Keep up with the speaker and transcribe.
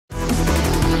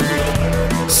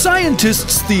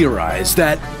Scientists theorize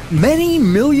that many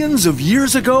millions of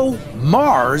years ago,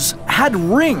 Mars had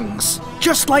rings,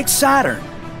 just like Saturn.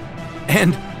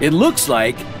 And it looks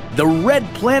like the red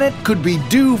planet could be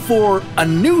due for a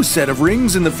new set of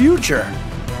rings in the future.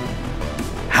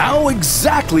 How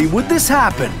exactly would this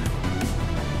happen?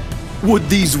 Would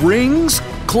these rings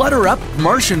clutter up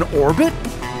Martian orbit?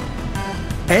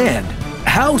 And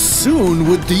how soon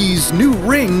would these new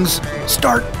rings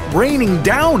start raining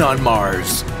down on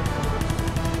Mars?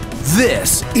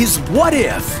 This is What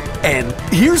If, and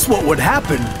here's what would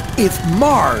happen if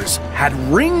Mars had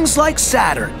rings like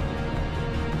Saturn.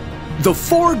 The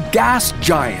four gas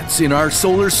giants in our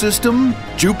solar system,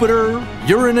 Jupiter,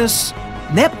 Uranus,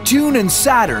 Neptune, and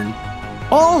Saturn,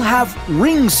 all have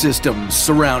ring systems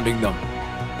surrounding them.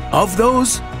 Of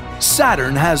those,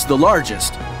 Saturn has the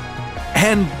largest.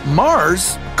 And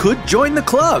Mars could join the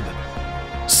club.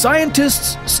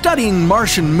 Scientists studying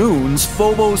Martian moons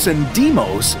Phobos and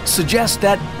Deimos suggest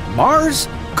that Mars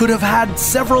could have had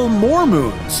several more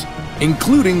moons,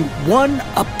 including one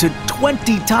up to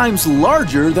 20 times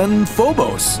larger than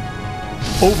Phobos.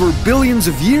 Over billions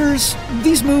of years,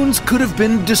 these moons could have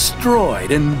been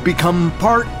destroyed and become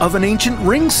part of an ancient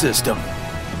ring system.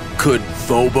 Could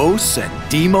Phobos and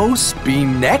Deimos be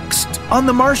next on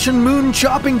the Martian moon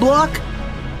chopping block?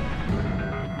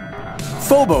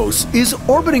 Phobos is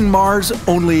orbiting Mars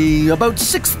only about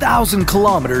 6,000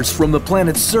 kilometers from the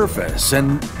planet's surface,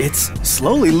 and it's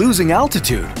slowly losing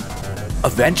altitude.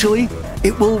 Eventually,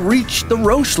 it will reach the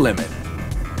Roche limit.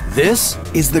 This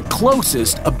is the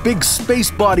closest a big space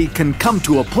body can come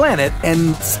to a planet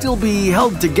and still be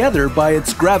held together by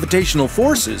its gravitational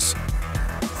forces.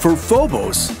 For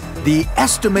Phobos, the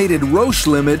estimated Roche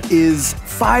limit is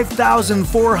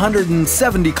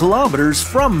 5,470 kilometers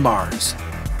from Mars.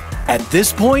 At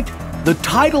this point, the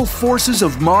tidal forces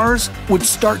of Mars would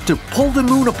start to pull the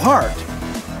moon apart.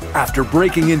 After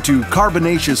breaking into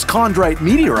carbonaceous chondrite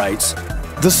meteorites,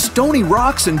 the stony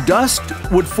rocks and dust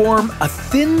would form a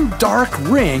thin, dark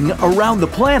ring around the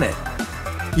planet.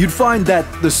 You'd find that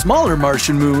the smaller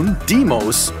Martian moon,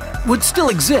 Deimos, would still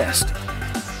exist.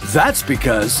 That's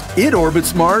because it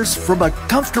orbits Mars from a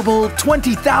comfortable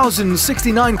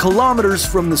 20,069 kilometers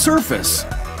from the surface.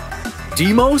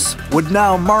 Deimos would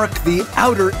now mark the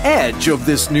outer edge of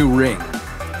this new ring.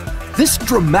 This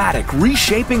dramatic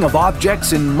reshaping of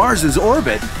objects in Mars's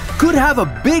orbit could have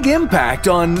a big impact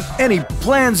on any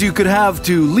plans you could have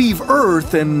to leave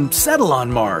Earth and settle on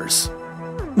Mars.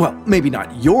 Well, maybe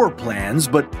not your plans,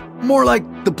 but more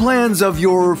like the plans of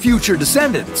your future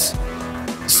descendants.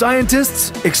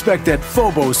 Scientists expect that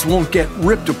Phobos won't get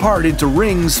ripped apart into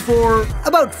rings for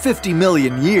about 50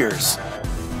 million years.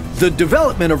 The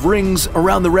development of rings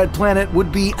around the red planet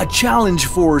would be a challenge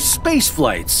for space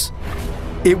flights.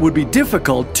 It would be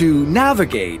difficult to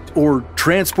navigate or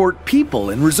transport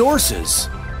people and resources.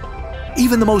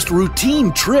 Even the most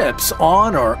routine trips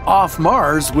on or off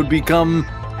Mars would become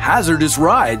hazardous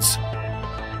rides.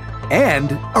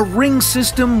 And a ring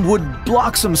system would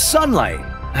block some sunlight,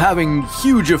 having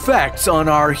huge effects on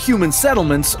our human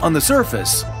settlements on the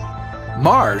surface.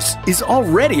 Mars is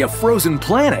already a frozen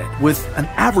planet with an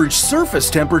average surface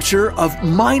temperature of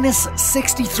minus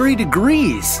 63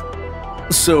 degrees.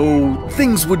 So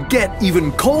things would get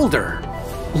even colder.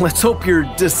 Let's hope your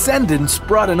descendants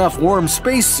brought enough warm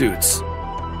spacesuits.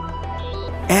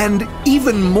 And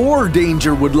even more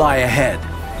danger would lie ahead.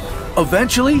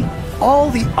 Eventually,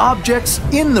 all the objects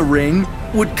in the ring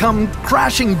would come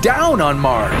crashing down on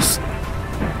Mars.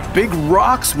 Big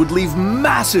rocks would leave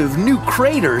massive new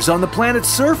craters on the planet's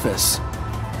surface.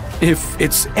 If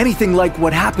it's anything like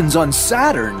what happens on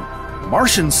Saturn,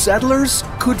 Martian settlers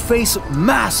could face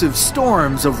massive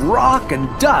storms of rock and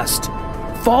dust,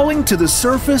 falling to the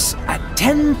surface at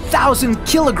 10,000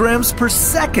 kilograms per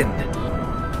second.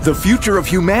 The future of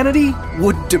humanity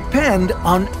would depend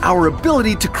on our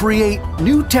ability to create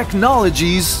new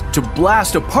technologies to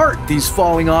blast apart these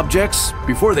falling objects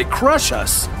before they crush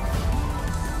us.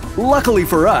 Luckily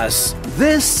for us,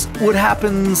 this would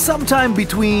happen sometime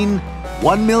between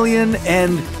 1 million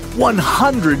and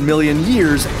 100 million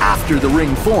years after the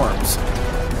ring forms.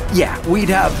 Yeah, we'd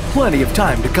have plenty of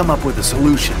time to come up with a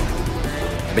solution.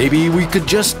 Maybe we could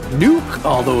just nuke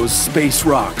all those space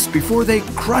rocks before they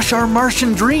crush our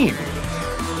Martian dream.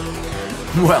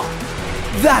 Well,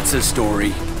 that's a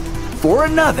story for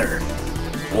another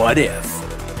What If.